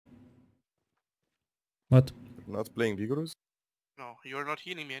What? Not playing Vigorous? No, you're not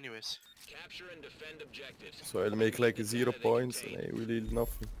healing me anyways. Capture and defend objectives. So I'll make like 0 points and I will heal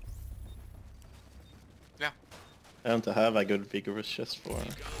nothing. Yeah. I want to have a good vigorous chest for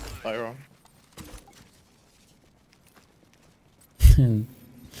firearm.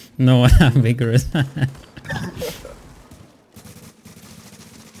 No, I'm vigorous. Nice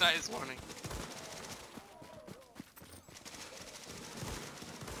warning.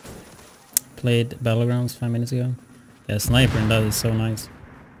 Played Battlegrounds 5 minutes ago. Yeah, sniper and that is so nice.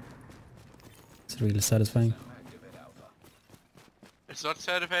 It's really satisfying. It's not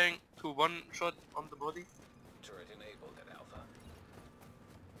satisfying to one shot on the body. Turret enabled at Alpha.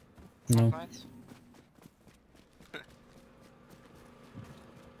 No. Nice.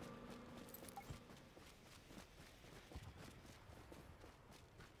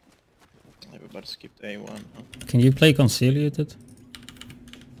 Everybody skipped A1. Huh? Can you play Conciliated?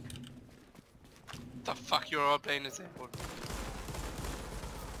 The fuck, you're all playing the same one.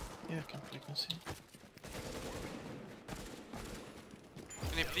 Yeah, I can play conceal.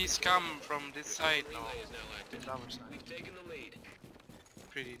 Can you please come from this side now? Relay is now active. The other side. We've taken the lead.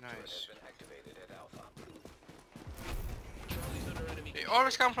 Pretty Turret has nice. been activated at Alpha. Charlie's under enemy They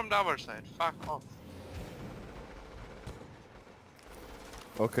always come from the other side. Fuck off.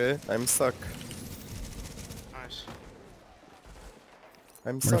 Okay, I'm stuck. Nice.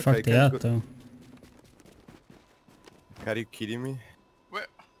 I'm Where the stuck. fuck I they can't at go. though? Are you kidding me? Where?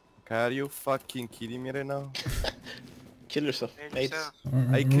 Are you fucking kidding me right now? Kill yourself, Hey, mates. yourself.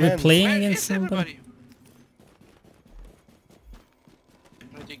 Are we can't. playing Where against is somebody? everybody?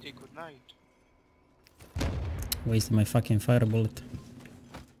 I think they good night. Wasted my fucking fire bullet.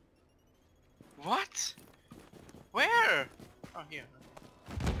 What? Where? Oh, here.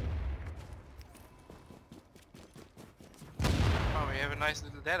 Oh, we have a nice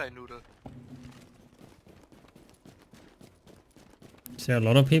little DeadEYE noodle. Is there a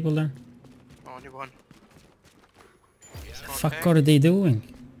lot of people there? Only one. Small Fuck tank. are they doing?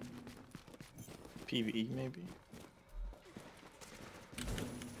 PvE maybe.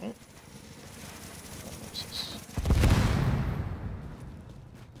 Oh.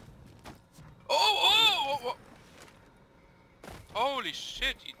 Oh! Holy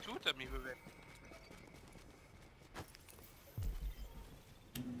shit, he tooted me with it.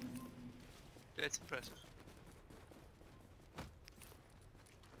 That's impressive.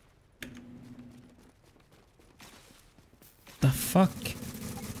 The fuck?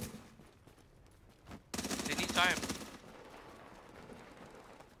 They need time.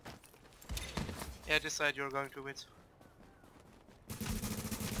 Yeah, this side you're going to win.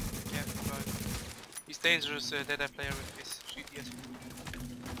 Yeah, right. He's dangerous, DeadEYE player with his shit, yes.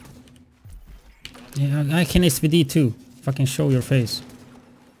 Yeah, I can SVD too. Fucking show your face.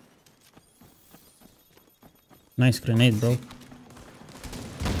 Nice grenade, bro.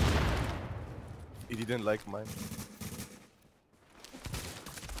 He didn't like mine.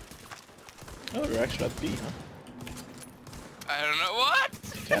 Oh, you're actually at B, huh? I don't know, what?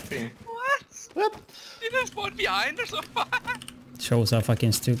 Capping. What? What? Did they spawn behind or something? Shows how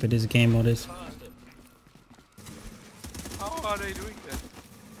fucking stupid this game mode is. How are they doing that?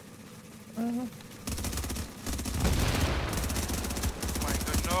 Uh-huh.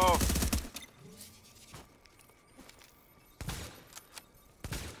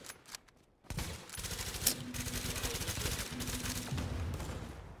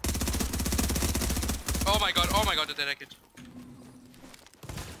 Oh my god, no! Oh my god, the DeadEYE kid.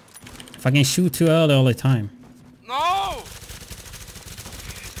 Fucking shoot too early all the time. No!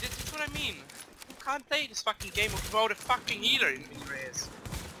 This is what I mean. You can't play this fucking game without a fucking healer in your ass.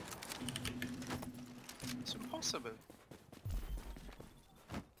 It's impossible.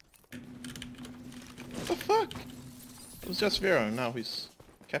 What the fuck? It was just Vera and now he's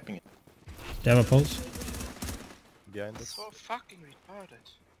capping it. Do you have a pulse? Behind It's us. so fucking retarded.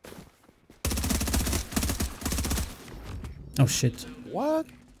 Oh shit. What?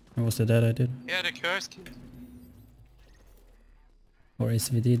 What was the dead I did? Yeah, the curse kid. Or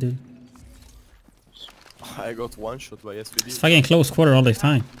SVD dude? I got one shot by It's SVD. fucking close quarter all the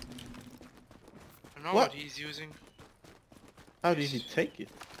time. I know What? what he's using. How did he take it?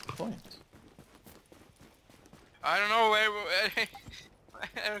 Point. I don't know where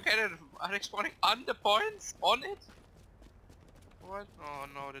I don't get it. Are they spawning on the points? On it? What? Oh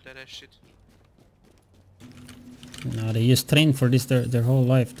no, the DeadEYE shit. No, they just train for this their whole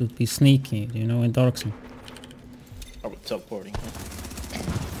life to be sneaky, you know, in Dark Zone. Oh, with teleporting. Huh?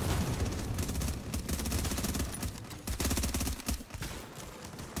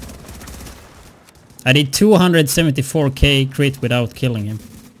 I did 274k crit without killing him.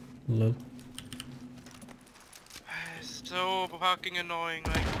 Lol. so fucking annoying.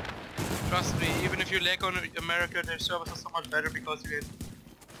 Like, trust me, even if you lag on America, their servers are so much better because you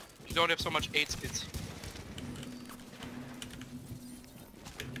don't have so much 8 speeds.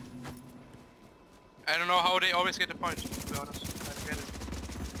 I don't know how they always get the point, to be honest. I don't get it.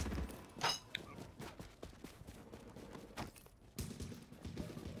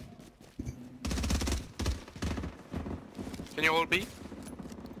 Can you hold B?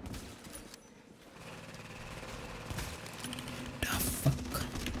 The fuck?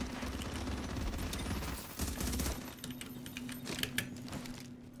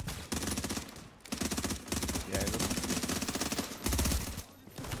 Yeah, I know.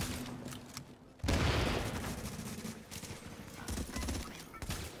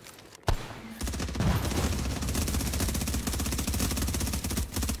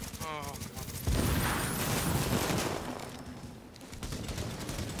 Oh,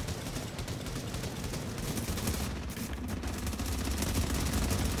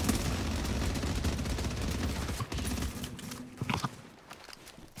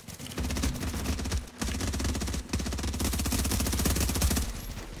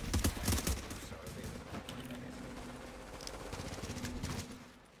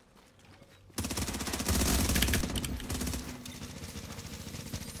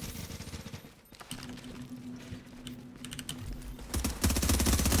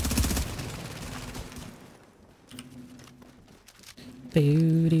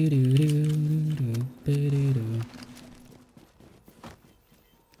 Boo-doo-doo-doo-doo-doo-doo.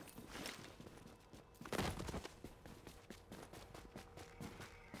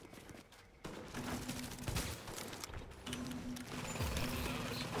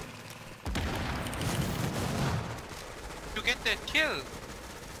 you get that kill!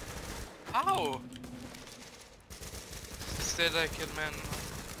 How? Instead I kill man.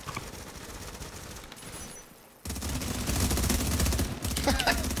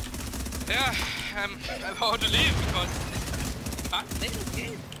 Yeah, I'm about to leave because I can't play this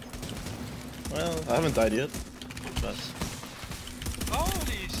game. Well, I haven't died yet. But Oh,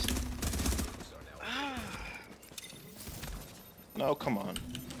 these. no, come on.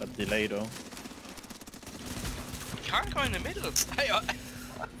 That delay though. Can't go in the middle.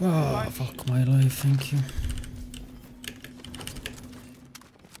 Oh, fuck my life, thank you.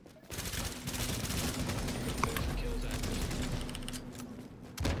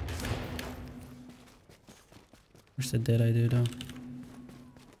 Where's the DeadEYE dude though?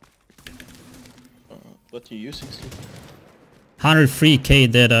 What are you using, Sleep? 103k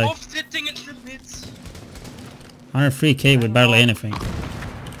DeadEYE. Off sitting in the pits. 103k with barely anything.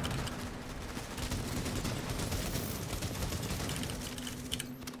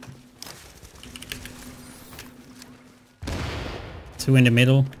 Two in the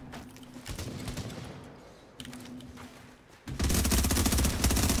middle.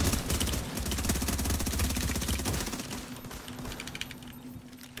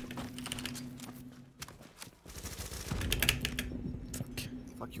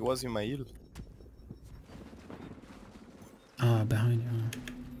 Fuck, he was in my heal. Ah, behind you.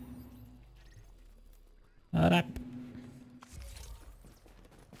 Alright.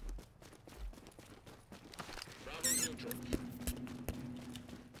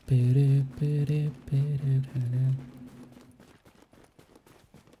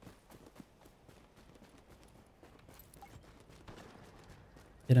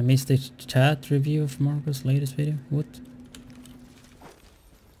 Did I miss the chat review of Marco's latest video? What?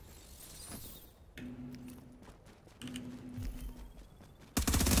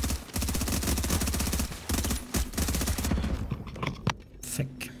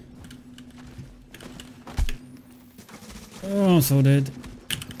 Fuck. Oh, I'm so dead.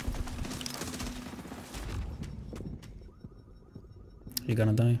 You're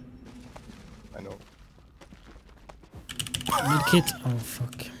gonna die. I know. Mid kit. Oh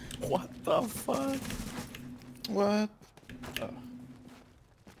fuck. What the fuck? What? Oh.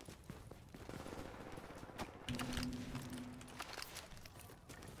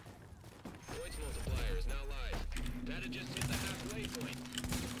 Points multiplier is now live. Data just hit the halfway point.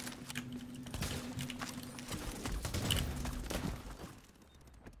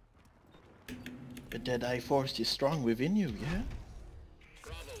 The DeadEYE force is strong within you, yeah?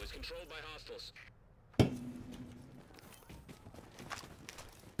 Bravo is controlled by hostiles.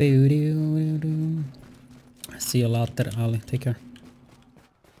 Boo-doo-doo-doo. See you later, Ali. Take care.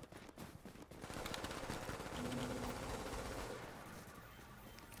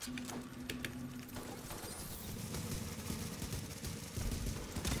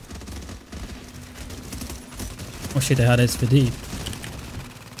 Oh shit, I had SVD.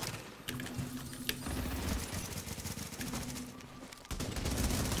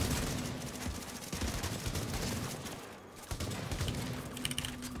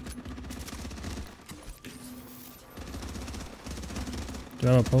 Do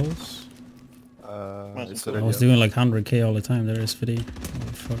you have a pulse? It's I I already was up. doing like 100k all the time. There is SVD.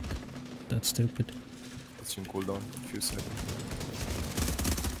 Oh fuck. That's stupid. It's in cooldown. A few seconds.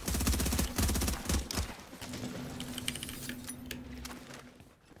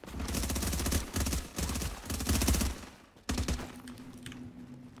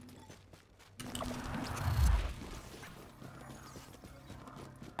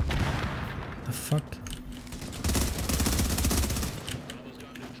 The fuck?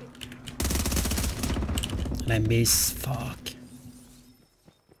 And I miss. Fuck.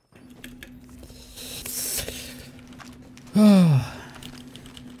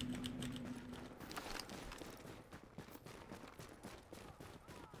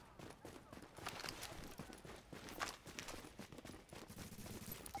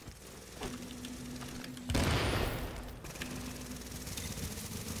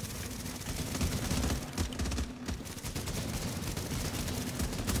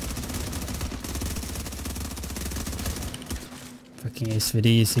 Fucking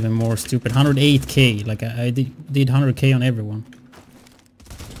SVD is even more stupid. 108k. Like I did 100k on everyone.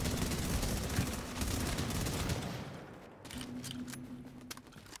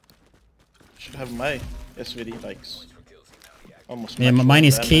 should have my SVD likes almost. Yeah, maximum mine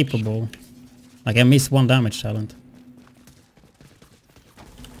is damage. capable. Like I missed 1 damage talent.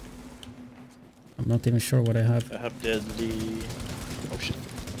 I'm not even sure what I have. I have deadly. Oh shit.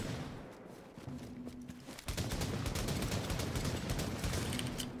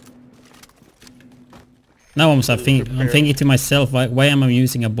 Now I'm thinking to myself, why am I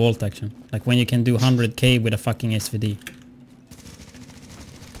using a bolt action? Like when you can do 100k with a fucking SVD.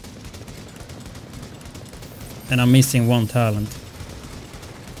 And I'm missing 1 talent.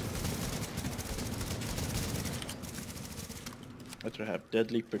 What do I have?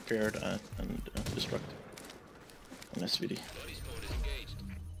 Deadly, prepared, and destructive. And SVD.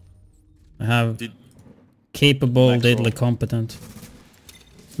 I have Did- capable, Max deadly, roll. competent.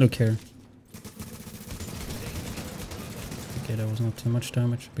 Look here. Okay, that was not too much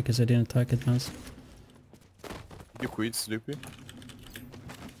damage because I didn't attack advance. You quit, Sleepy?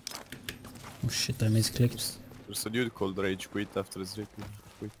 Oh shit, I misclicked. There's a dude called Rage quit after Sleepy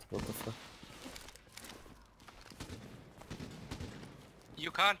quit. What the fuck?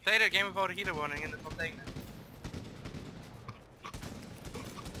 You can't play the game without a healer warning in the container.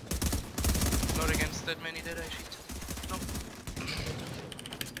 Not against that many DeadEYE sheets. No.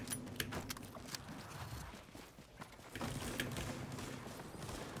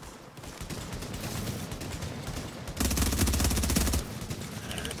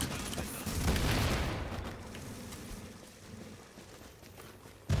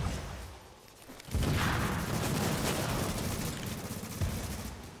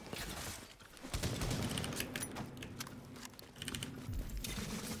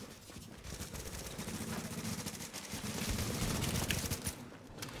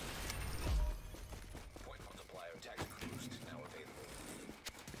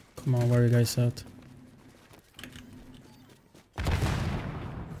 Come on, where are you guys at?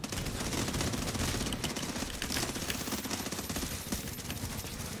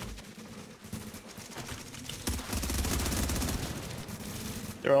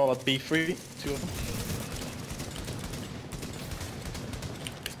 They're all at B3, 2 of them.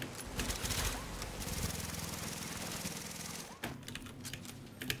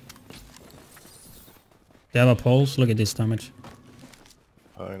 They have a pulse, look at this damage.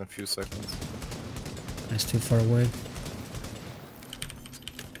 In a few seconds. That's too far away.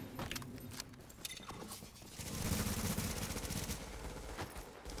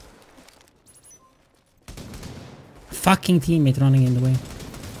 Fucking teammate running in the way.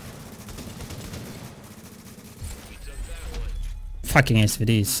 Fucking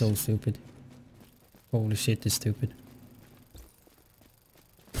SVD is so stupid. Holy shit, it's stupid.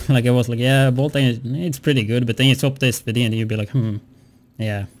 Like I was like, yeah, bolt aim, it's pretty good, but then you swap the SVD and you'd be like,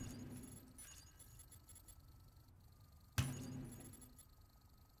 yeah.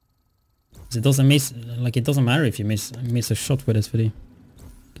 It doesn't miss, like it doesn't matter if you miss a shot with SVD.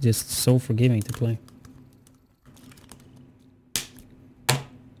 It's just so forgiving to play.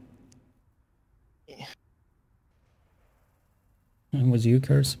 And was you,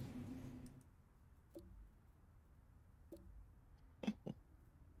 Curse?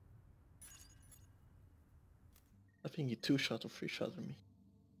 I think he 2-shot or 3-shot at me.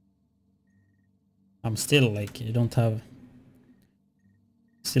 I'm still like, you don't have...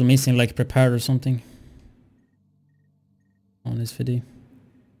 Still missing like prepared or something. On this video.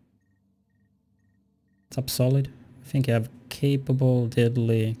 It's up solid. I think I have capable,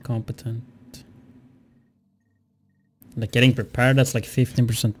 deadly, competent. Like getting prepared, that's like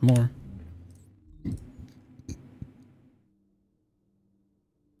 15% more.